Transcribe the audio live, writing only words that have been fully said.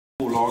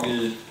bolag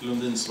i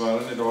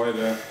Lundinsfären. Idag är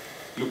det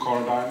Lucara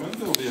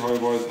Diamond och vi har ju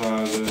varit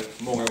här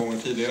många gånger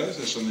tidigare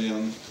så jag känner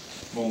igen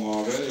många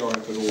av er. Jag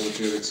heter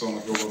Robert Eriksson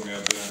och jobbar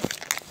med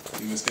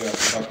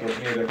investerarkontakter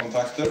och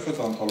mediekontakter för ett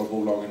antal av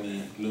bolagen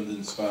i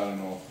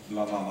Lundinsfären och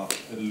bland annat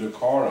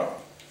Lucara.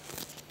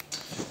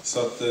 Så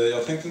att,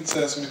 jag tänkte inte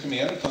säga så mycket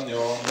mer utan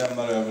jag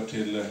lämnar över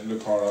till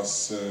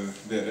Lucaras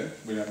vd,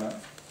 William.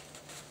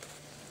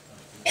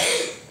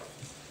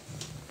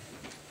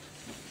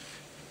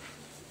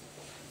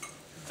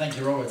 Thank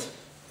you, Robert.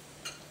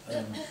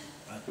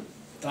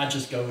 I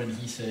just go when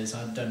he says,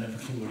 I don't have a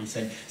clue what he's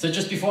saying. So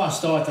just before I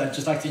start, I'd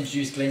just like to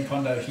introduce Glenn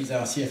Kondo. He's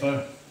our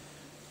CFO.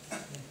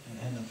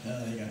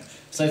 There you go.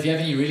 So if you have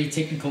any really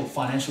technical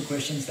financial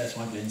questions, that's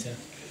why Glenn's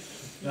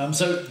here.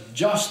 So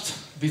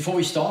just before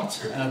we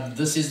start,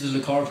 this is the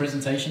Lucara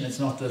presentation. It's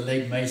not the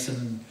Leg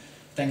Mason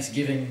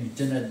Thanksgiving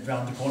dinner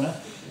around the corner.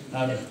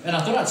 And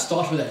I thought I'd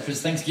start with that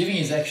because Thanksgiving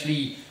is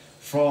actually,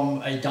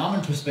 from a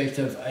diamond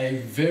perspective, a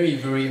very,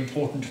 very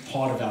important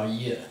part of our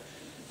year.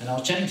 And I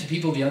was chatting to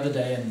people the other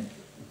day and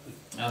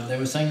they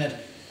were saying that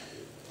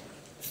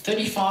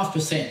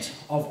 35%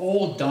 of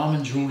all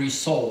diamond jewelry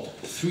sold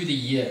through the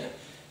year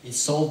is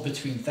sold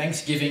between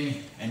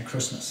Thanksgiving and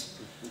Christmas.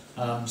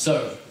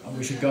 So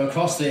we should go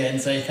across there and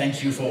say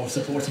thank you for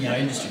supporting our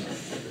industry.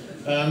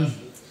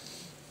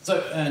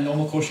 So a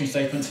normal cautionary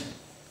statement.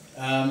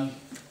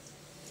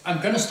 I'm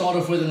going to start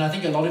off with, and I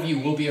think a lot of you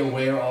will be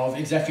aware of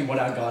exactly what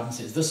our guidance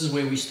is. This is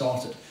where we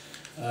started,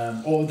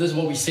 or this is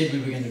what we said we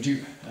were going to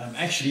do.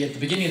 Actually, at the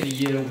beginning of the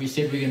year, we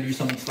said we were going to do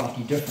something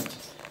slightly different.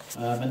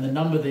 And the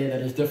number there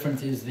that is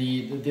different is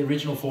the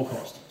original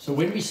forecast. So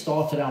when we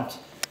started out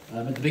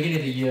at the beginning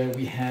of the year,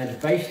 we had,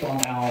 based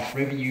on our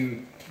revenue,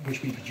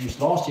 which we produced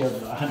last year,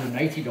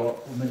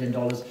 $180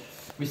 million,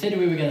 we said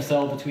we were going to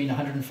sell between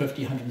 $150,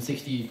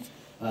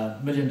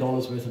 $160 million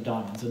worth of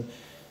diamonds.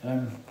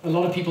 And a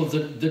lot of people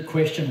did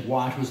question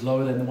why it was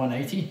lower than the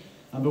 180.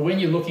 But when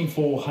you're looking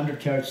for 100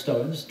 carat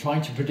stones,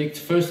 trying to predict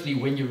firstly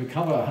when you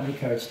recover a 100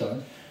 carat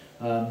stone,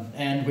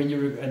 and when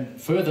you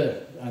and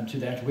further to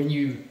that, when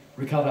you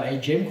recover a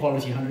gem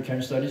quality 100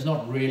 carat stone is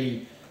not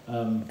really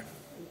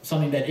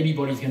something that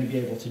anybody's going to be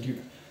able to do.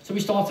 So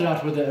we started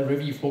out with a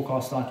revenue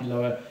forecast slightly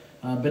lower,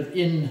 but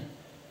in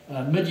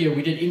mid-year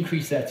we did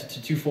increase that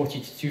to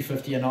 240 to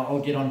 250, and I'll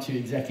get on to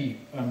exactly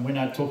when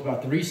I talk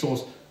about the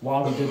resource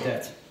why we did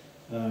that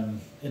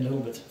in a little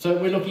bit. So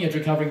we're looking at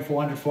recovering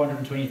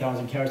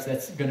 420,000 carats.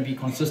 That's going to be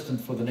consistent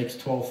for the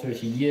next 12,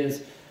 13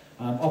 years.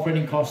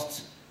 Operating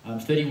costs,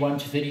 $31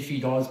 to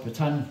 $33 per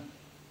ton.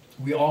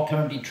 We are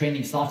currently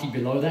trending slightly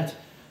below that.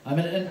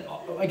 And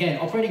again,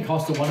 operating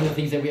costs are one of the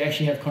things that we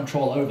actually have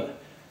control over.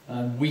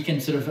 We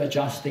can sort of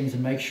adjust things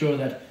and make sure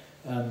that,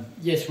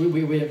 yes,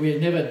 we're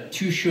never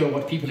too sure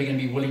what people are going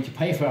to be willing to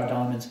pay for our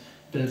diamonds,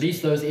 but at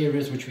least those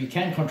areas which we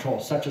can control,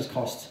 such as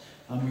costs,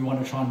 we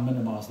want to try and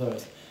minimize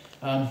those.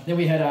 Then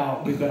we've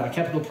got our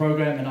capital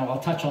program, and I'll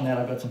touch on that.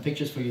 I've got some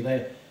pictures for you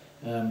there,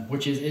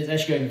 which is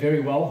actually going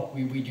very well.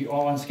 We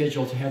are on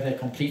schedule to have that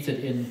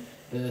completed in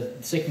the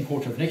second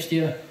quarter of next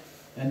year.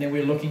 And then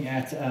we're looking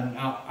at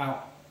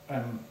our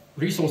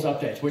resource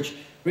update, which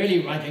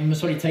really, I can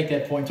sort of take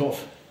that point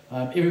off.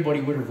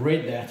 Everybody would have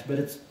read that, but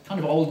it's kind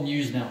of old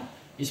news now,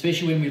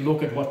 especially when we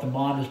look at what the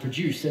mine has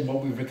produced and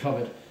what we've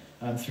recovered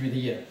through the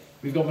year.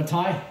 We've got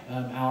Matai,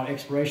 our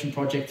exploration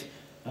project,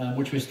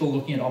 which we're still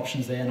looking at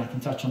options there, and I can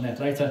touch on that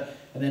later.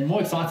 And then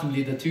more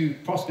excitingly, the 2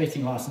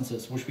 prospecting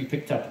licenses, which we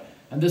picked up.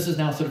 And this is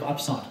now sort of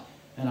upside.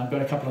 And I've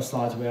got a couple of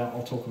slides where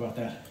I'll talk about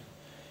that.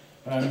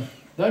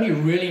 The only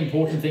really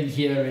important thing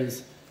here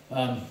is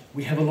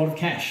we have a lot of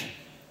cash.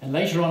 And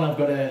later on, I've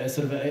got a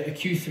sort of a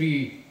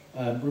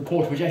Q3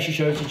 report, which actually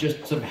shows you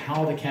just sort of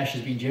how the cash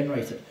has been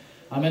generated.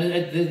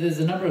 There's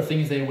a number of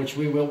things there which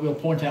we'll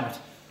point out.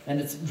 And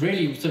it's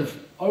really sort of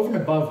over and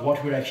above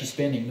what we're actually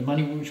spending, the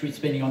money which we're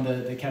spending on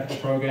the capital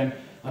program,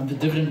 the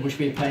dividend which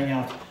we're paying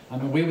out,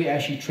 and where we're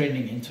actually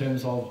trending in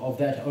terms of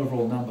that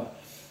overall number.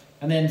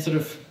 And then sort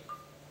of,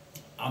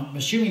 I'm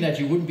assuming that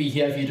you wouldn't be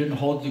here if you didn't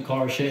hold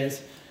Lucara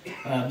shares.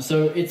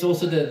 So it's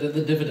also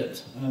the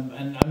dividend.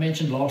 And I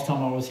mentioned last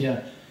time I was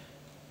here,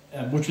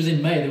 which was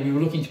in May, that we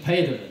were looking to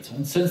pay a dividend.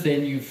 And since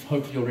then, you've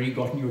hopefully already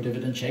gotten your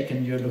dividend check,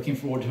 and you're looking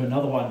forward to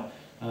another one,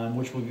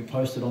 which will be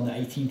posted on the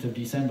 18th of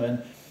December.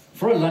 And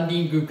for a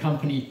Lundin Group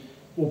company,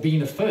 or being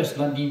the first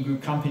Lundin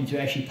Group company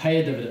to actually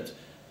pay a dividend,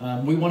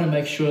 we want to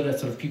make sure that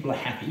sort of people are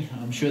happy.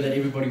 I'm sure that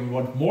everybody would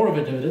want more of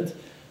a dividend.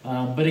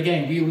 But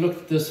again, we look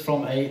at this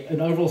from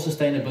an overall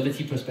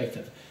sustainability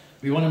perspective.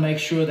 We want to make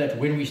sure that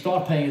when we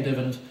start paying a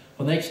dividend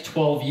for the next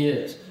 12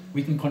 years,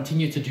 we can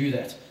continue to do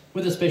that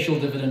with a special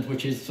dividend,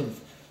 which is sort of,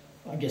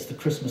 I guess, the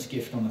Christmas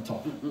gift on the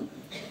top.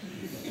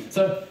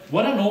 So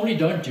what I normally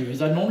don't do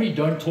is I normally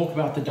don't talk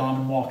about the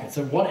diamond market.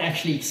 So what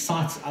actually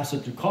excites us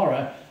at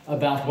Lucara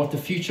about what the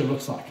future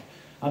looks like.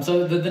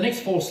 So the next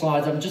 4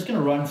 slides, I'm just going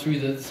to run through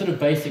the sort of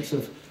basics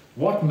of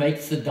what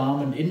makes the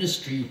diamond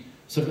industry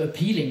sort of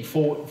appealing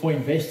for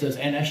investors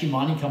and actually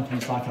mining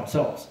companies like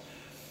ourselves.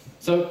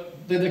 So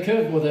the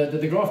curve, or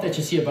the graph that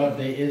you see above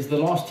there, is the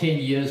last 10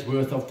 years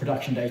worth of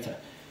production data.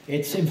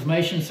 It's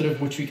information sort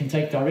of which we can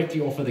take directly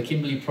off of the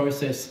Kimberley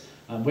Process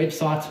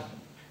website,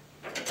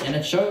 and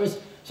it shows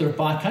sort of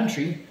by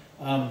country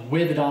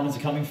where the diamonds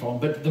are coming from.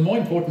 But the more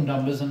important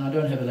numbers, and I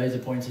don't have a laser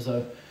pointer,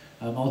 so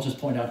I'll just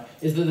point out,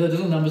 is the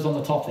little numbers on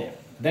the top there.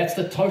 That's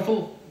the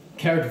total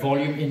carat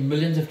volume in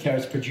millions of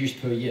carats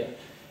produced per year.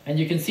 And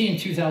you can see in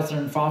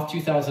 2005,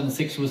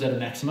 2006 was at a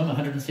maximum,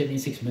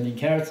 176 million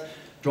carats,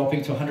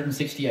 dropping to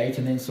 168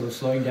 and then sort of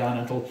slowing down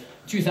until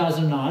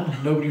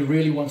 2009. Nobody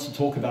really wants to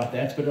talk about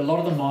that, but a lot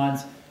of the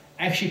mines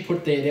actually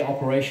put their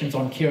operations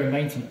on care and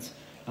maintenance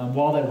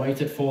while they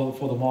waited for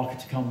the market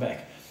to come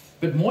back.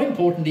 But more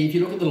importantly, if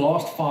you look at the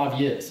last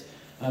 5 years,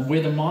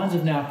 where the mines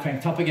have now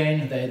cranked up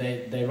again,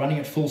 they're running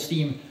at full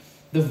steam,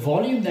 the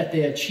volume that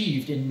they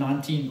achieved in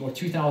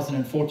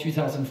 2004,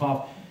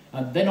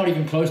 2005, they're not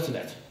even close to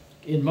that.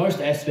 In most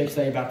aspects,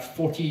 they're about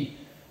 40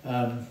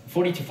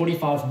 to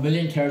 45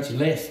 million carats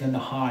less than the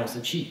highs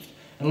achieved.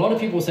 And a lot of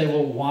people say,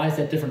 well, why is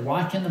that different?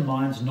 Why can the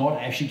mines not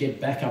actually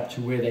get back up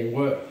to where they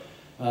were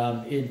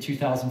in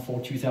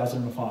 2004,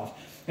 2005?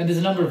 And there's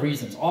a number of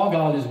reasons.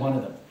 Argyle is one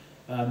of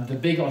them. The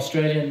big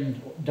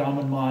Australian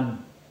diamond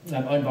mine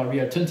owned by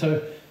Rio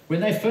Tinto, when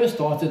they first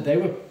started, they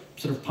were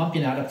sort of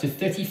pumping out up to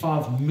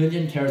 35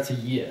 million carats a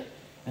year.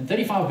 And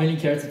 35 million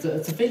carats,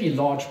 it's a fairly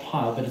large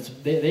pile,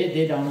 but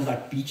they're diamonds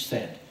like beach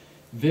sand.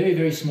 Very,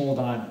 very small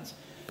diamonds.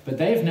 But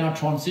they've now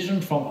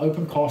transitioned from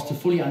open cast to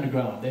fully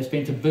underground. They've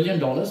spent $1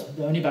 billion,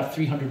 only about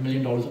 $300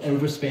 million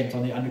overspent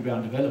on the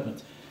underground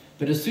development.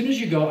 But as soon as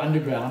you go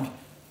underground,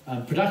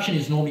 production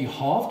is normally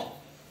halved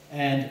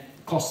and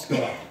costs go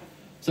up.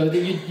 So that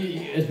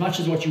as much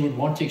as what you would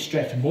want to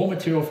extract more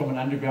material from an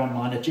underground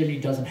mine, it generally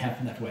doesn't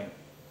happen that way.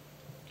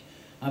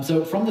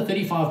 So from the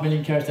 35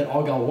 million carats that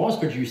Argyle was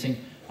producing,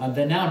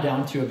 they're now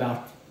down to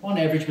about, on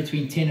average,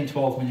 between 10 and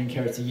 12 million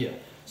carats a year.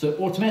 So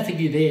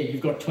automatically there,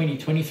 you've got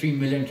 23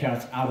 million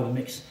carats out of the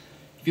mix.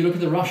 If you look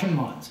at the Russian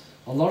mines,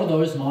 a lot of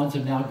those mines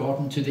have now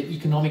gotten to the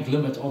economic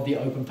limit of the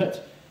open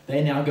pit.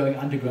 They're now going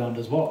underground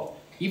as well.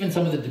 Even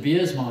some of the De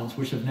Beers mines,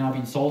 which have now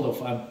been sold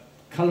off,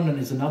 Cullinan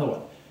is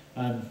another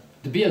one.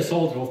 De Beers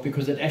sold it off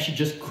because it actually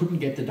just couldn't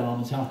get the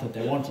diamonds out that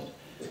they wanted.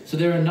 So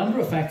there are a number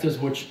of factors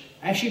which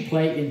actually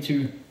play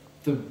into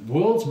the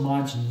world's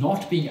mines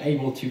not being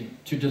able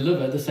to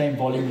deliver the same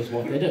volume as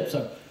what they did.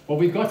 So what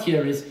we've got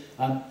here is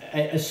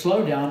a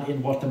slowdown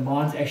in what the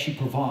mines actually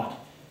provide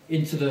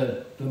into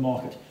the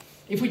market.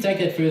 If we take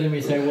that further and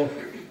we say, well,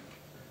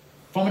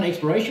 from an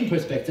exploration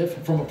perspective,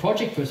 from a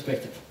project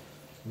perspective,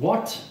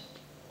 what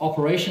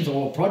operations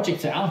or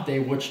projects are out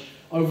there which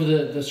over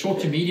the short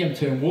to medium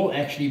term will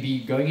actually be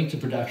going into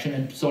production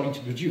and starting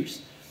to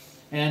produce?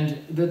 And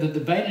the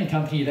Bain &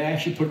 Company, they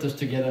actually put this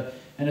together,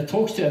 and it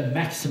talks to a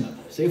maximum.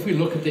 So if we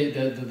look at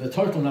the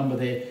total number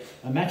there,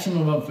 a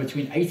maximum of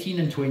between 18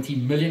 and 20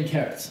 million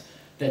carats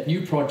that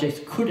new projects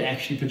could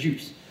actually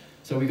produce.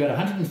 So we've got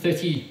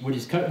 130, which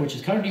is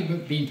currently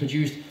being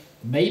produced,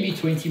 maybe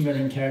 20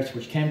 million carats,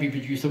 which can be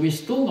produced. So we're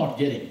still not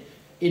getting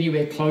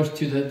anywhere close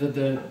to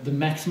the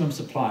maximum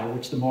supply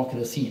which the market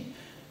has seen.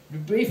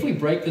 But if we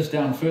break this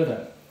down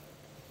further,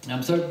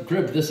 so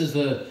Grib, this is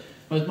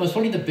most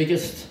probably the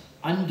biggest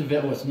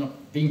undeveloped, well, it's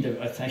not being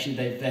developed, actually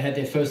they had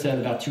their first sale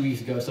about 2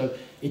 weeks ago, so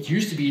it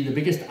used to be the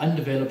biggest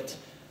undeveloped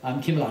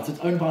kimberlite. It's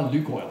owned by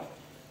Lucara.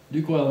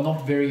 Lucara,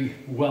 not very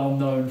well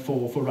known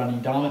for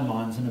running diamond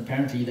mines, and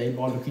apparently they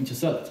are looking to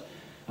sell it.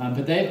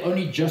 But they've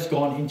only just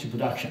gone into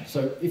production.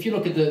 So if you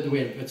look at the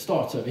way it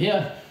starts over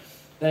here,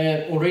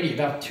 they're already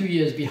about 2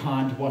 years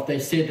behind what they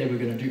said they were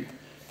going to do.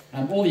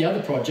 All the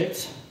other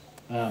projects,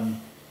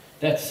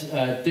 that's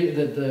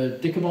the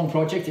Dikabong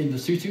project in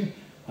Lesotho,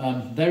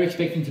 they're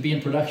expecting to be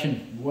in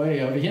production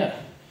way over here,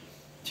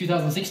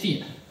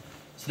 2016.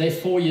 So they're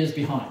 4 years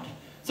behind.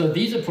 So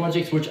these are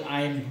projects which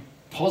I'm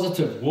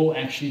positive will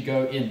actually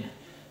go in.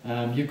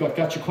 You've got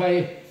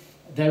Gachakwe,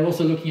 they're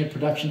also looking at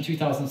production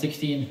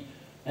 2016,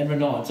 and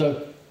Renard.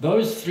 So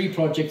those three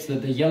projects, the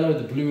yellow,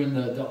 the blue, and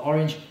the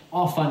orange,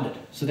 are funded.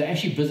 So they're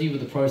actually busy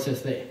with the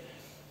process there.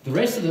 The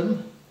rest of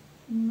them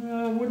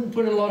wouldn't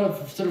put a lot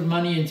of sort of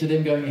money into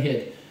them going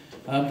ahead.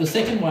 The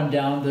second one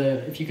down,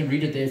 if you can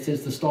read it there, it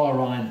says the Star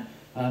Orion.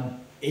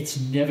 It's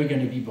never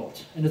going to be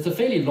built. And it's a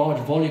fairly large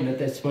volume that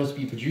they're supposed to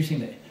be producing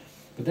there.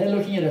 But they're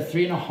looking at a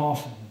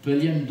 $3.5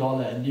 billion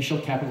initial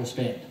capital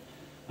spend.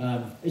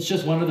 It's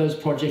just one of those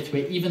projects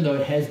where even though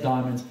it has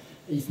diamonds,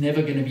 it's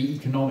never going to be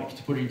economic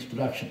to put it into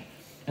production.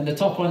 And the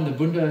top one, the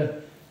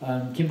Bunda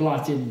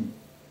kimberlite in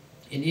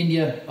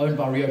India, owned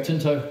by Rio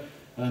Tinto,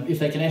 if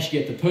they can actually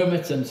get the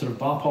permits and sort of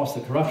bypass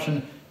the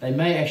corruption, they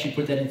may actually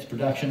put that into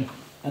production,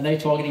 and they're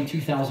targeting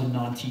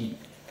 2019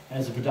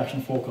 as a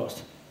production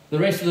forecast. The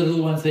rest of the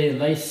little ones there,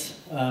 Lace,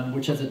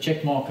 which has a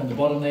check mark on the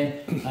bottom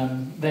there,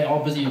 they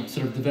are busy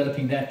sort of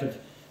developing that, but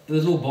the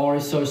little bar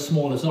is so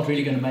small, it's not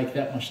really going to make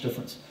that much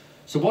difference.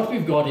 So what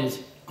we've got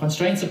is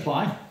constrained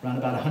supply, around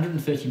about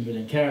 130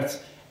 million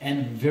carats,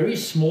 and very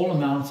small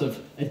amounts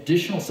of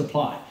additional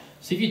supply.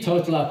 So if you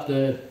total up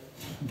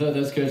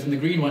those curves, and the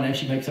green one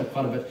actually makes up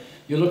quite a bit,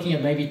 you're looking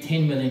at maybe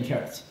 10 million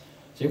carats.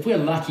 So if we're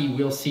lucky,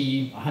 we'll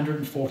see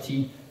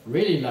 140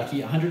 really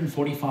lucky,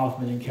 145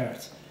 million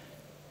carats.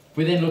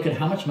 We then look at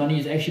how much money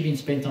is actually being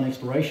spent on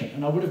exploration.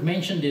 And I would have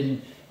mentioned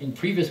in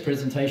previous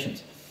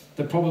presentations,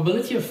 the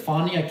probability of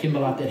finding a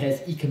kimberlite that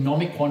has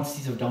economic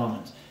quantities of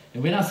diamonds.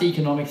 And when I say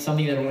economic,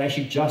 something that will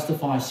actually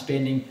justify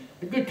spending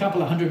a good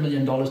couple of $100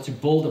 million to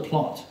build a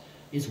plant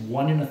is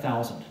 1 in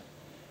 1,000.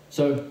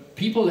 So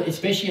people,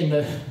 especially in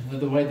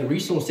the way the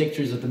resource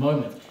sector is at the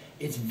moment,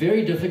 it's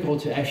very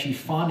difficult to actually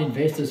find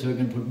investors who are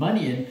going to put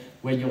money in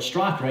when your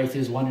strike rate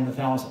is 1 in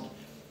 1,000.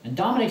 And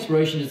diamond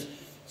exploration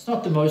it's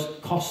not the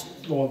most cost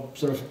or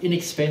sort of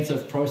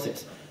inexpensive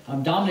process.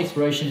 Diamond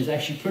exploration is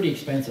actually pretty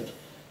expensive.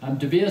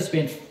 De Beers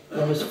spent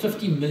almost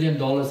 $50 million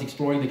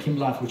exploring the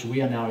kimberlite, which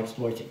we are now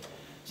exploiting.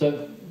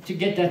 So to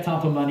get that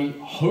type of money,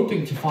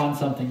 hoping to find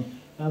something,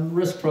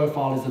 risk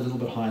profile is a little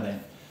bit higher there.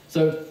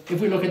 So if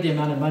we look at the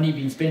amount of money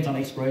being spent on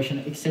exploration,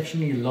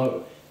 exceptionally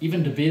low.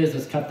 Even De Beers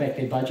has cut back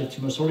their budget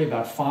to most probably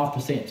about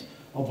 5%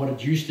 of what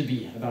it used to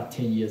be about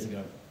 10 years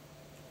ago.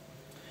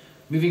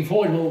 Moving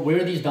forward, well, where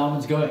are these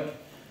diamonds going?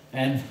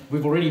 And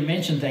we've already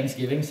mentioned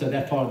Thanksgiving, so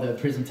that part of the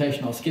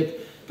presentation I'll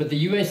skip. But the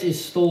US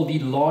is still the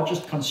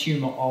largest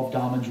consumer of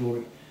diamond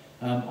jewelry.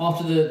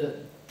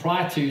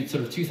 Prior to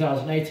sort of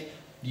 2008,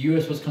 the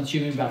US was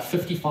consuming about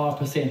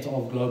 55%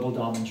 of global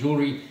diamond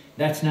jewelry.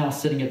 That's now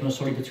sitting at most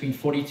probably between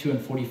 42 and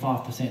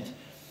 45%.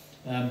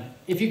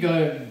 If you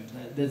go,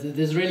 there's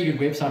a really good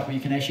website where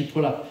you can actually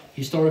pull up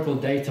historical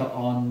data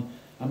on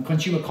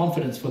consumer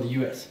confidence for the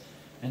US.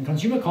 And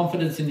consumer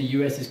confidence in the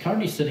US is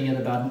currently sitting at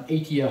about an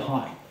 8-year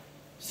high,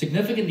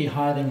 significantly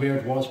higher than where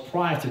it was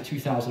prior to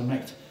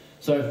 2008.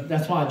 So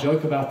that's why I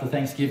joke about the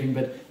Thanksgiving,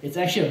 but it's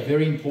actually a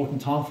very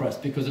important time for us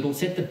because it'll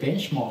set the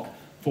benchmark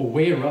for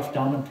where rough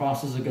diamond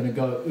prices are going to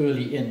go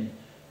early in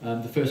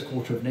the first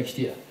quarter of next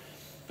year.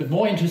 But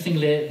more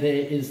interestingly,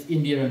 there is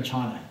India and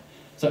China.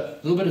 So a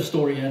little bit of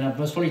story, and I've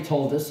most probably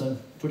told this, so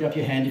put up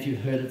your hand if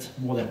you've heard it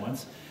more than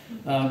once.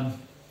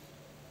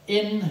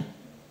 In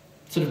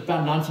sort of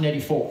about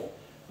 1984,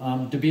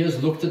 De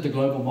Beers looked at the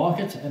global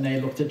market and they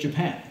looked at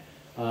Japan.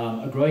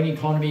 A growing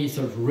economy,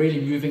 sort of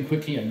really moving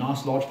quickly, a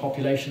nice large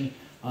population,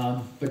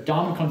 but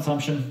diamond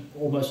consumption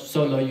almost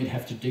so low you'd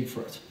have to dig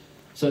for it.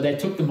 So they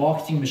took the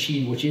marketing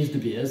machine, which is De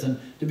Beers, and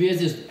De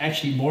Beers is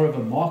actually more of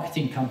a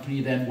marketing company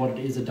than what it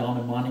is a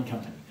diamond mining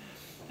company.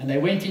 And they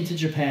went into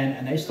Japan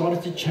and they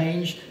started to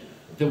change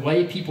the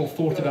way people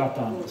thought about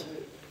diamonds.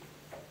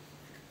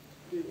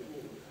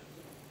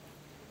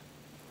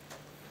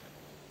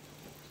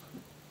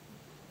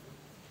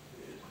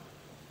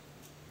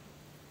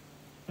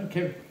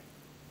 Okay.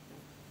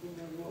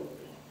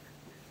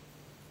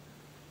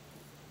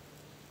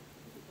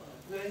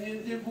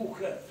 Nej, det bor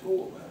rätt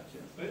på.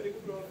 Nej, det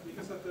går bra. Vi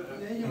kan sätta det här.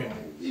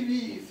 Nej,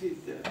 vi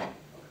sitter.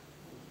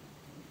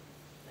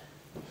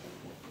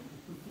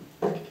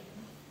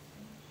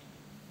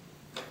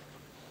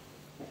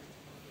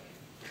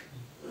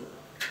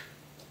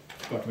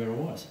 Forgot where it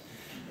was.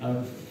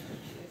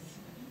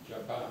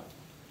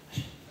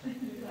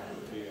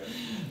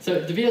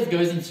 So De Beers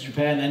goes into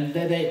Japan and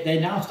they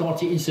now start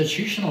to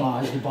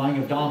institutionalize the buying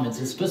of diamonds,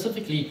 and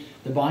specifically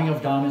the buying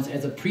of diamonds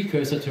as a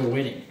precursor to a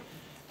wedding.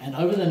 And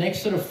over the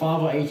next sort of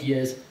 5 or 8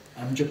 years,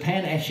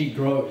 Japan actually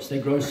grows. They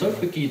grow so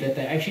quickly that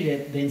they actually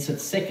then sit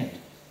second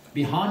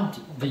behind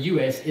the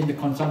US in the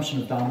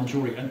consumption of diamond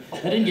jewelry. And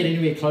they didn't get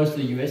anywhere close to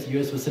the US. The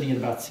US was sitting at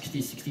about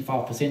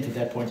 60–65% at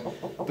that point.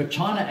 But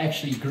China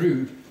actually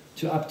grew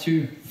to up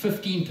to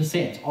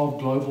 15% of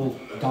global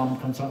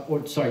diamond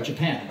consumption.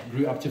 Japan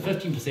grew up to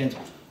 15%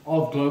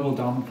 of global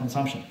diamond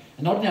consumption.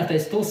 And not enough, they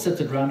still sit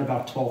at around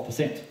about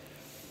 12%.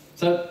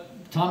 So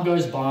time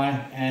goes by,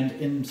 and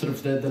in sort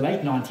of the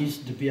late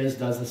 90s, De Beers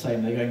does the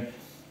same. They're going,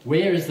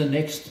 where is the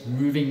next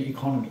moving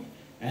economy?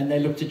 And they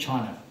look to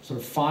China, sort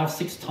of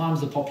 5–6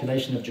 times the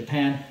population of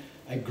Japan,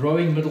 a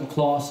growing middle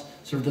class,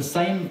 sort of the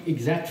same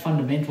exact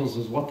fundamentals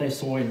as what they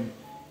saw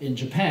in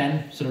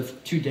Japan sort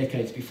of 2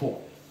 decades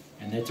before.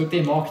 And they took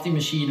their marketing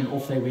machine and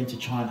off they went to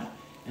China.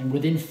 And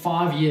within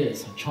 5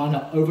 years,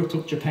 China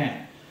overtook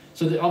Japan.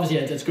 So obviously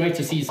it's great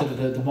to see sort of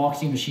the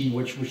marketing machine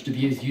which De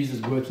Beers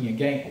uses working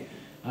again.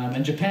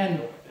 And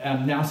Japan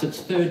now sits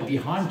third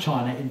behind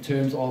China in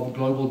terms of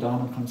global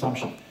diamond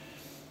consumption.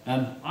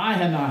 I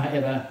am,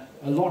 however,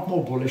 a lot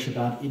more bullish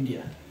about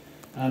India.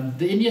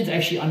 The Indians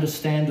actually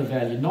understand the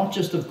value, not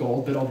just of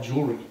gold, but of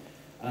jewelry.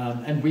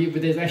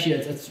 But there's actually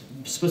a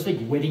specific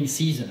wedding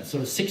season. It's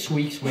sort of 6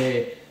 weeks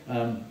where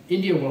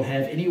India will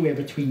have anywhere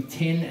between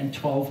 10 and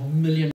 12 million